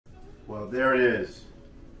Well, there it is.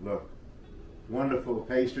 Look, wonderful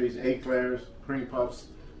pastries, eclairs, cream puffs,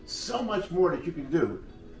 so much more that you can do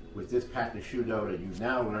with this Pate choux dough that you've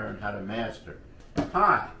now learned how to master.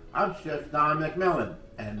 Hi, I'm Chef Don McMillan,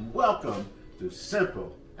 and welcome to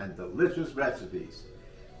Simple and Delicious Recipes.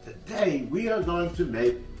 Today we are going to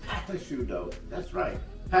make Pate choux dough. That's right,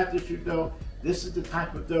 Pate choux dough. This is the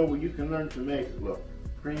type of dough where you can learn to make, look,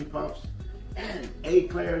 cream puffs and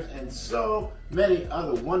eclairs and so many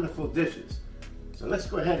other wonderful dishes. So let's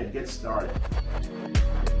go ahead and get started.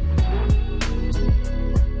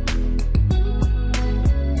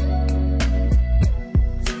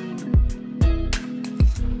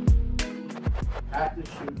 Pate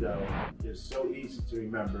choux dough is so easy to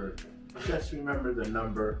remember. Just remember the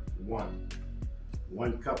number 1.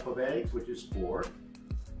 1 cup of eggs, which is 4.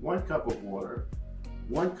 1 cup of water.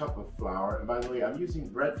 1 cup of flour. And by the way, I'm using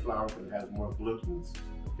bread flour because it has more gluten.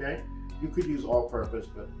 Okay? You could use all-purpose,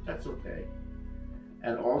 but that's okay.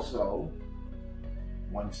 And also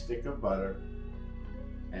 1 stick of butter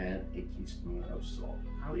and a teaspoon of salt.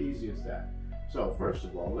 How easy is that? So first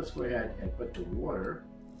of all, let's go ahead and put the water,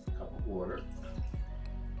 a cup of water,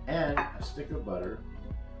 and a stick of butter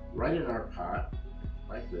right in our pot,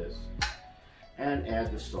 like this, and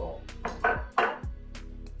add the salt.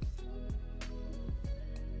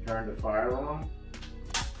 Turn the fire on,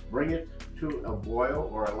 bring it to a boil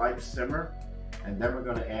or a light simmer, and then we're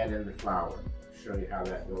going to add in the flour. I'll show you how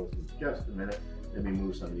that goes in just a minute. Let me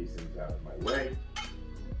move some of these things out of my way.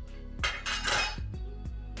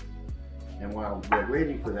 And while we're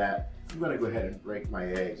waiting for that, I'm going to go ahead and break my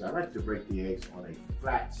eggs. I like to break the eggs on a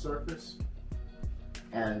flat surface,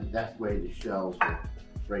 and that way the shells will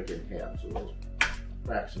break in half. So we'll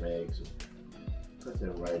crack some eggs and put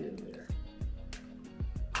them right in there.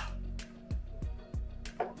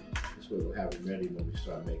 This way we'll have them ready when we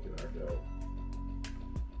start making our dough.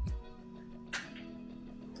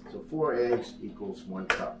 So 4 eggs equals 1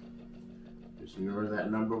 cup. Just remember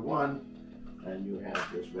that number 1, and you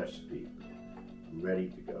have this recipe ready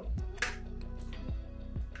to go.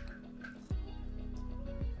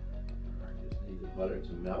 I just need the butter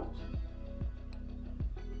to melt.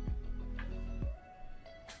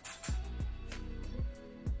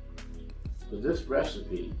 So this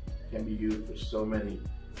recipe can be used for so many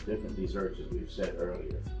different desserts, as we've said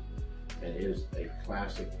earlier, and it is a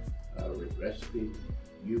classic recipe.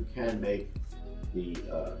 You can make the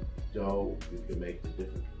dough, you can make the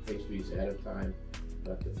different pastries ahead of time,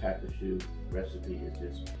 but the Pate choux recipe is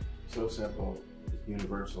just so simple, it's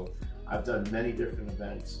universal. I've done many different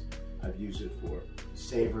events. I've used it for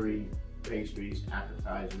savory pastries,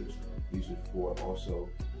 appetizers, use it for also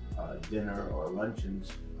dinner or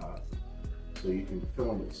luncheons, so you can fill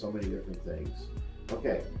them with so many different things.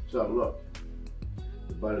 Okay, so look,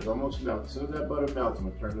 the butter's almost melted. As soon as that butter melts, I'm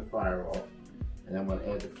going to turn the fire off, and I'm going to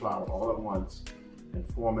add the flour all at once and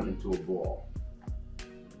form it into a ball.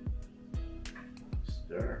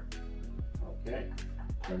 Stir. Okay.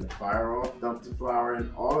 Turn the fire off, dump the flour in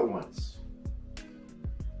all at once.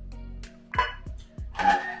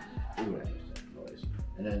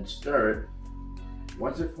 And then stir it.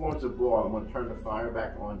 Once it forms a ball, I'm going to turn the fire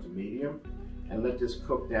back on to medium and let this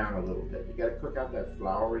cook down a little bit. You got to cook out that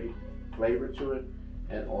floury flavor to it,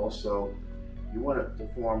 and also you want it to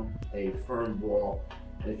form a firm ball.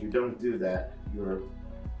 And if you don't do that, your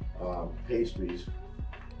pastries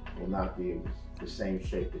will not be the same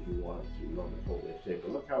shape that you want it to. You want it to hold that shape.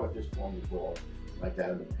 But look how it just formed a ball like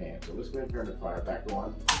that in the pan. So let's go ahead and turn the fire back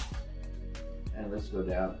on. And let's go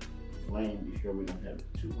down flame, be sure we don't have it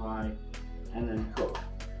too high, and then cook.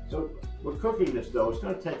 So we're cooking this dough. It's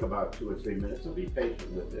going to take about 2 or 3 minutes, so be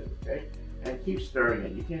patient with it, okay? And keep stirring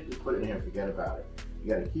it. You can't just put it in here and forget about it.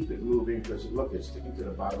 You got to keep it moving because look, it's sticking to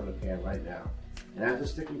the bottom of the pan right now. And as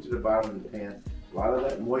it's sticking to the bottom of the pan, a lot of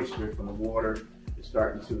that moisture from the water is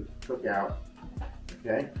starting to cook out,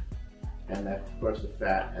 okay? And that, of course, the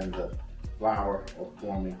fat and the flour are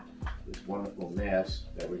forming this wonderful mass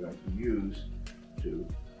that we're going to use to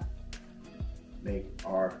make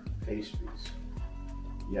our pastries.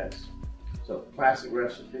 Yes, so classic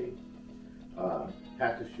recipe.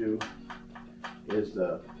 Pate choux is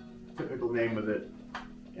the typical name of it,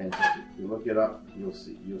 and if you look it up, you'll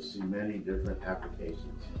see many different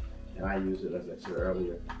applications. And I use it, as I said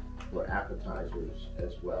earlier, for appetizers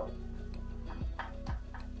as well.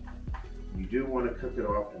 You do want to cook it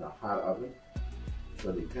off in a hot oven,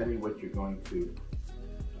 so depending what you're going to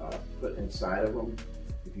put inside of them,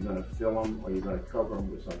 if you're going to fill them or you're going to cover them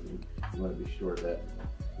with something, you want to be sure that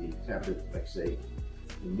the temperature, like say,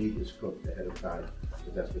 the meat is cooked ahead of time,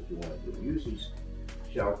 because that's what you want to do. Usually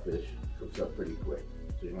shellfish cooks up pretty quick,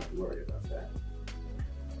 so you don't have to worry about that.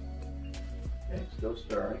 Okay, still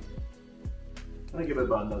stirring. I'm gonna give it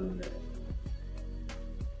about another minute.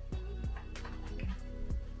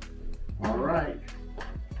 All right,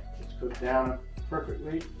 it's cooked down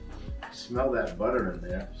perfectly. Smell that butter in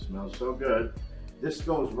there, smells so good. This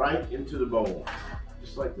goes right into the bowl,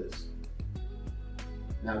 just like this.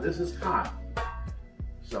 Now this is hot,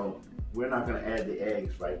 so we're not gonna add the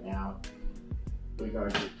eggs right now. We're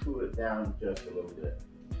going to cool it down just a little bit.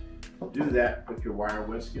 Do that, put your wire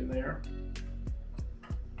whisk in there.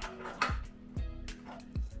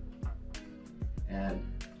 And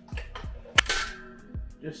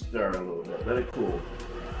just stir a little bit, let it cool.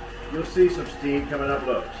 You'll see some steam coming up.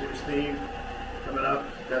 Look, see the steam coming up?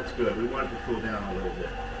 That's good. We want it to cool down a little bit.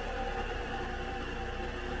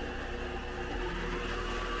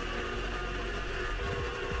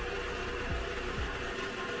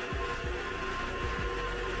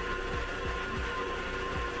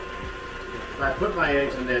 If I put my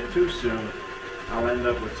eggs in there too soon, I'll end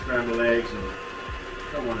up with scrambled eggs, and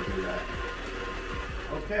I don't want to do that.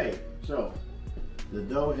 Okay, so the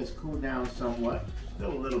dough has cooled down somewhat.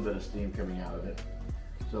 Still a little bit of steam coming out of it.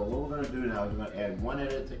 So what we're going to do now is we're going to add one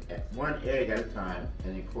egg at a time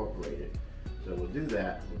and incorporate it. So we'll do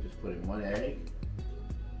that. We'll just put in one egg,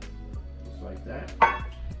 just like that,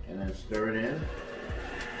 and then stir it in,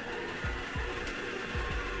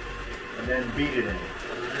 and then beat it in.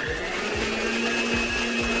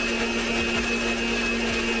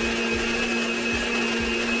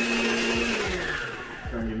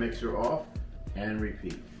 Turn your mixer off and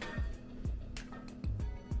repeat.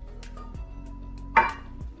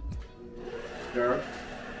 Stir.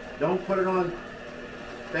 Don't put it on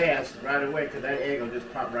fast right away, because that egg will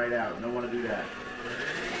just pop right out. You don't want to do that.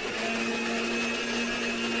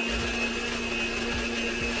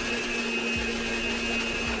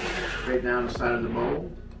 Straight down the side of the bowl.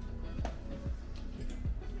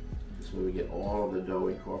 This is where we get all of the dough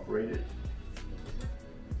incorporated.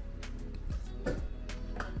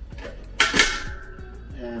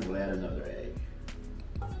 And we'll add another egg.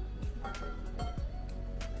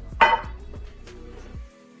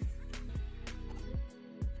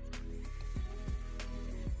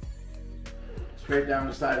 Straight down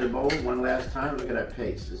the side of the bowl one last time. Look at that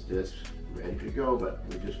paste. It's just ready to go, but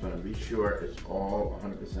we're just going to be sure it's all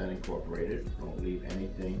 100% incorporated. Don't leave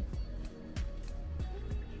anything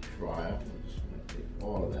to try. I'm just going to take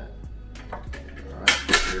all of that. All right,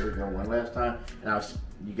 here we go one last time. Now,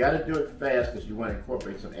 you got to do it fast because you want to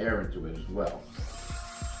incorporate some air into it as well.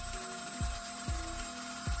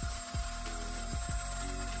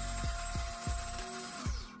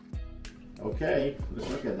 Okay, let's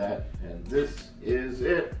look at that, and this is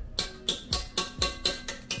it.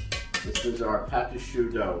 This is our pâte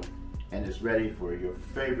choux dough, and it's ready for your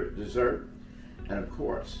favorite dessert. And of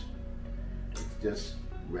course, it's just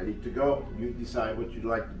ready to go. You decide what you'd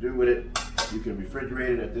like to do with it. You can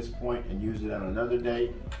refrigerate it at this point and use it on another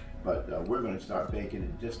day, but we're going to start baking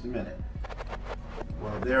in just a minute.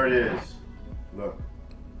 Well, there it is. Look,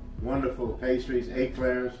 wonderful pastries,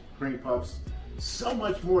 eclairs, cream puffs, so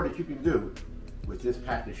much more that you can do with this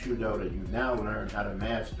pâte choux dough that you now learn how to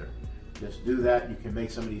master. Just do that. You can make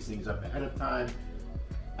some of these things up ahead of time.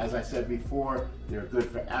 As I said before, they're good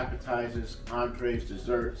for appetizers, entrees,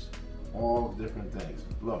 desserts, all different things.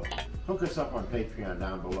 Look, hook us up on Patreon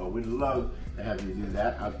down below. We'd love to have you do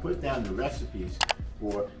that. I'll put down the recipes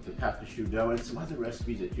for the pâte choux dough and some other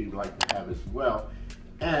recipes that you'd like to have as well.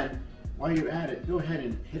 And while you're at it, go ahead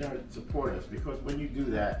and hit out and support us, because when you do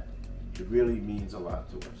that, it really means a lot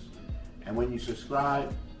to us. And when you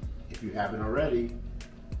subscribe, if you haven't already,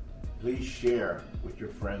 please share with your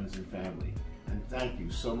friends and family. And thank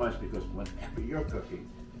you so much, because whenever you're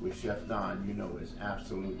cooking with Chef Don, you know it's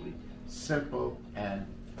absolutely simple and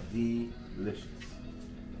delicious.